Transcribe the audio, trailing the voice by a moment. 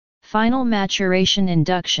Final maturation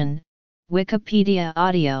induction, Wikipedia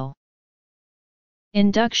audio.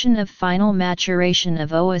 Induction of final maturation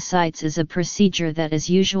of oocytes is a procedure that is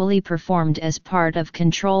usually performed as part of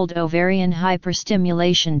controlled ovarian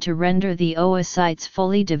hyperstimulation to render the oocytes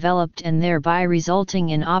fully developed and thereby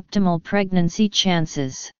resulting in optimal pregnancy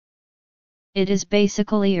chances. It is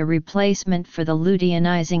basically a replacement for the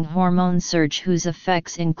luteinizing hormone surge whose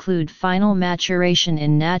effects include final maturation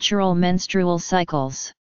in natural menstrual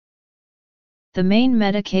cycles. The main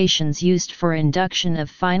medications used for induction of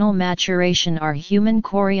final maturation are human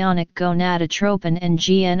chorionic gonadotropin and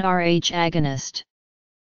GnRH agonist.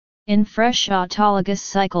 In fresh autologous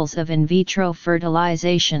cycles of in vitro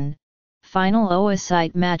fertilization, final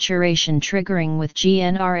oocyte maturation triggering with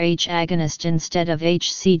GnRH agonist instead of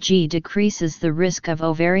HCG decreases the risk of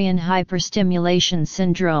ovarian hyperstimulation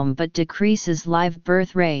syndrome but decreases live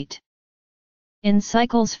birth rate. In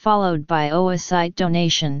cycles followed by oocyte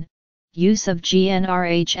donation, use of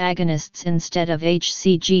GnRH agonists instead of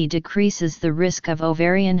HCG decreases the risk of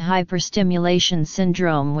ovarian hyperstimulation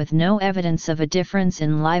syndrome with no evidence of a difference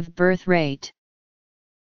in live birth rate.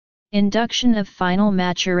 Induction of final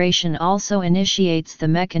maturation also initiates the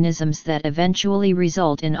mechanisms that eventually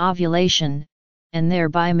result in ovulation, and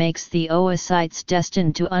thereby makes the oocytes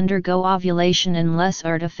destined to undergo ovulation unless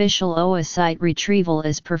artificial oocyte retrieval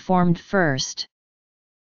is performed first.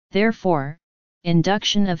 Therefore,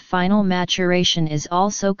 induction of final maturation is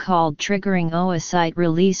also called triggering oocyte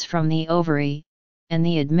release from the ovary, and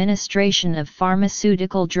the administration of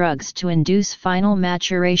pharmaceutical drugs to induce final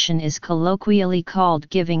maturation is colloquially called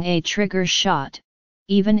giving a trigger shot,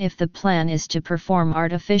 even if the plan is to perform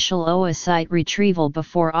artificial oocyte retrieval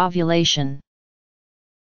before ovulation.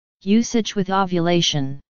 Usage with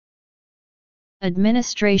ovulation.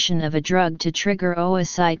 Administration of a drug to trigger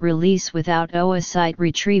oocyte release without oocyte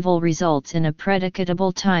retrieval results in a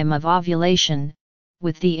predicatable time of ovulation,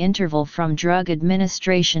 with the interval from drug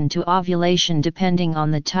administration to ovulation depending on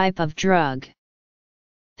the type of drug.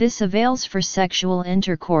 This avails for sexual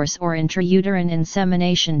intercourse or intrauterine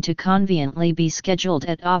insemination to conveniently be scheduled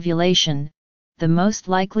at ovulation, the most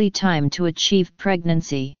likely time to achieve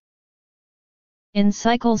pregnancy. In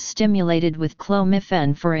cycles stimulated with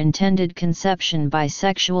clomiphene for intended conception by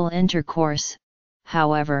sexual intercourse,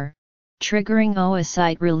 however, triggering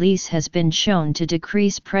oocyte release has been shown to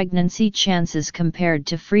decrease pregnancy chances compared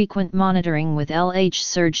to frequent monitoring with LH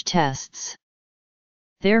surge tests.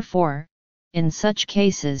 Therefore, in such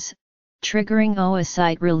cases, triggering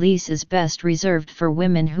oocyte release is best reserved for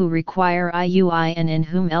women who require IUI and in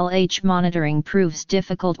whom LH monitoring proves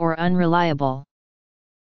difficult or unreliable.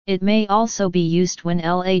 It may also be used when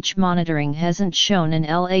LH monitoring hasn't shown an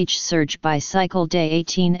LH surge by cycle day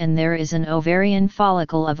 18 and there is an ovarian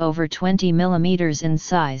follicle of over 20 mm in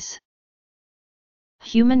size.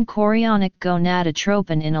 Human chorionic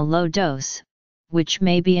gonadotropin in a low dose, which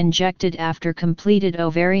may be injected after completed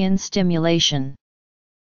ovarian stimulation.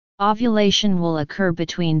 Ovulation will occur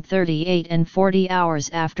between 38 and 40 hours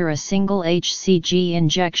after a single HCG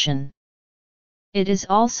injection. It is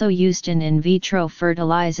also used in vitro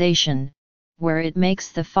fertilization, where it makes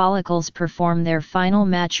the follicles perform their final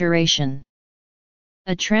maturation.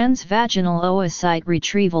 A transvaginal oocyte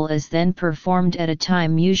retrieval is then performed at a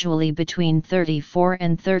time usually between 34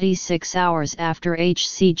 and 36 hours after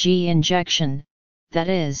HCG injection, that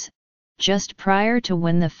is, just prior to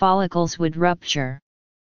when the follicles would rupture.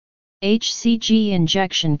 HCG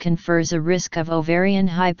injection confers a risk of ovarian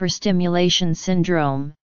hyperstimulation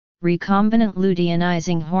syndrome. Recombinant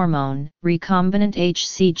luteinizing hormone, recombinant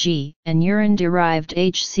HCG, and urine-derived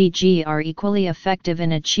HCG are equally effective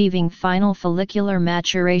in achieving final follicular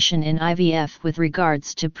maturation in IVF with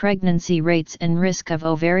regards to pregnancy rates and risk of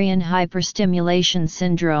ovarian hyperstimulation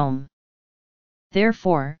syndrome.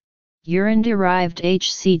 Therefore, urine-derived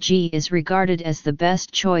HCG is regarded as the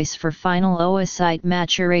best choice for final oocyte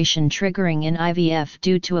maturation triggering in IVF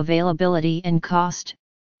due to availability and cost.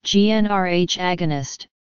 GnRH agonist,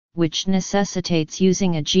 which necessitates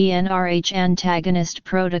using a GnRH antagonist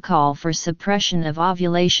protocol for suppression of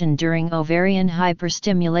ovulation during ovarian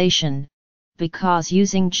hyperstimulation, because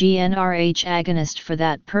using GnRH agonist for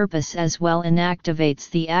that purpose as well inactivates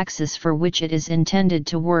the axis for which it is intended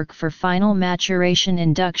to work for final maturation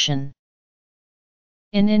induction.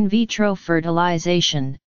 In vitro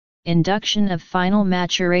fertilization, induction of final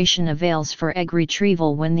maturation avails for egg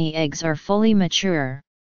retrieval when the eggs are fully mature.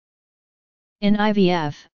 In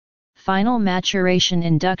IVF, final maturation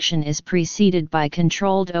induction is preceded by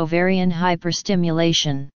controlled ovarian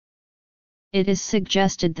hyperstimulation. It is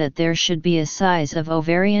suggested that there should be a size of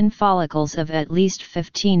ovarian follicles of at least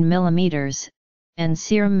 15 mm, and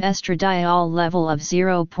serum estradiol level of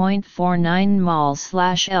 0.49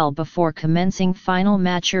 mol/L before commencing final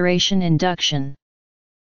maturation induction.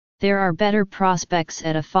 There are better prospects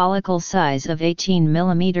at a follicle size of 18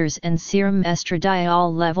 mm and serum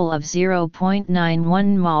estradiol level of 0.91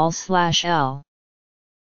 mol/L.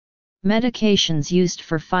 Medications used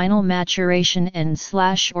for final maturation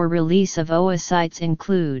and/or release of oocytes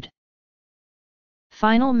include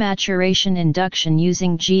final maturation induction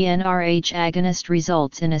using GnRH agonist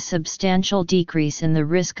results in a substantial decrease in the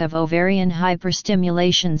risk of ovarian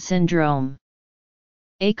hyperstimulation syndrome.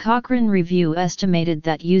 A Cochrane review estimated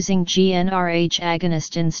that using GnRH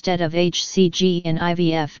agonist instead of HCG in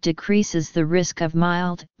IVF decreases the risk of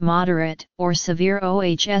mild, moderate, or severe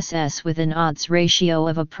OHSS with an odds ratio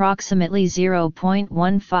of approximately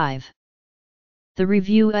 0.15. The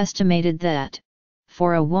review estimated that,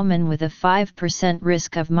 for a woman with a 5%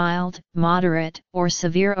 risk of mild, moderate, or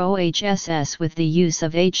severe OHSS with the use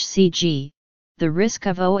of HCG, the risk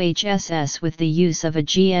of OHSS with the use of a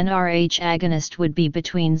GnRH agonist would be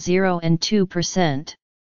between 0 and 2%.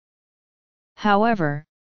 However,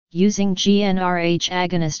 using GnRH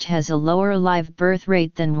agonist has a lower live birth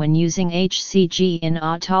rate than when using HCG in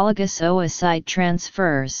autologous oocyte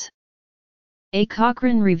transfers. A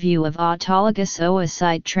Cochrane review of autologous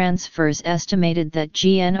oocyte transfers estimated that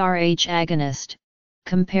GnRH agonist,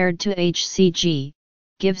 compared to HCG,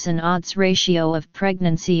 gives an odds ratio of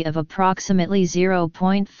pregnancy of approximately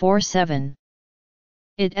 0.47.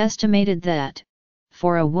 It estimated that,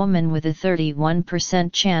 for a woman with a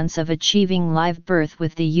 31% chance of achieving live birth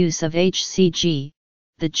with the use of HCG,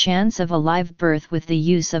 the chance of a live birth with the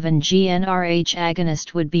use of an GnRH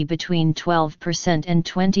agonist would be between 12% and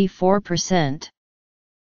 24%.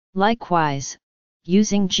 Likewise,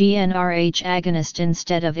 using GnRH agonist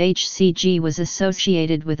instead of HCG was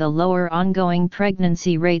associated with a lower ongoing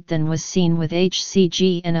pregnancy rate than was seen with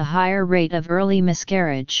HCG and a higher rate of early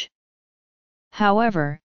miscarriage.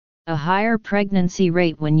 However, a higher pregnancy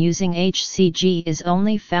rate when using HCG is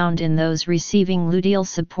only found in those receiving luteal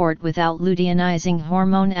support without luteinizing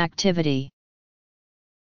hormone activity.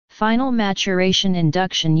 Final maturation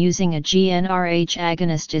induction using a GnRH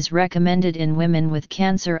agonist is recommended in women with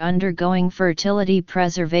cancer undergoing fertility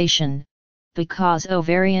preservation, because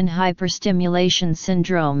ovarian hyperstimulation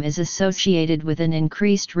syndrome is associated with an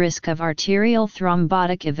increased risk of arterial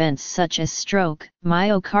thrombotic events such as stroke,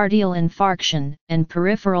 myocardial infarction, and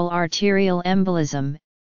peripheral arterial embolism,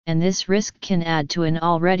 and this risk can add to an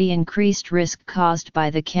already increased risk caused by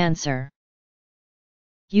the cancer.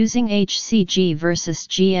 Using HCG versus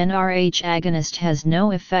GnRH agonist has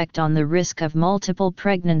no effect on the risk of multiple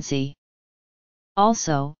pregnancy.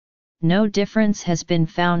 Also, no difference has been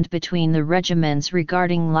found between the regimens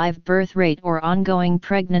regarding live birth rate or ongoing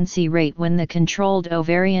pregnancy rate when the controlled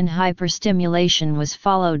ovarian hyperstimulation was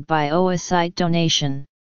followed by oocyte donation.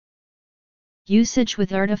 Usage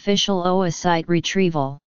with artificial oocyte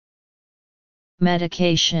retrieval.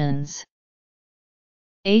 Medications.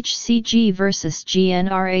 HCG versus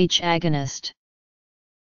GnRH agonist.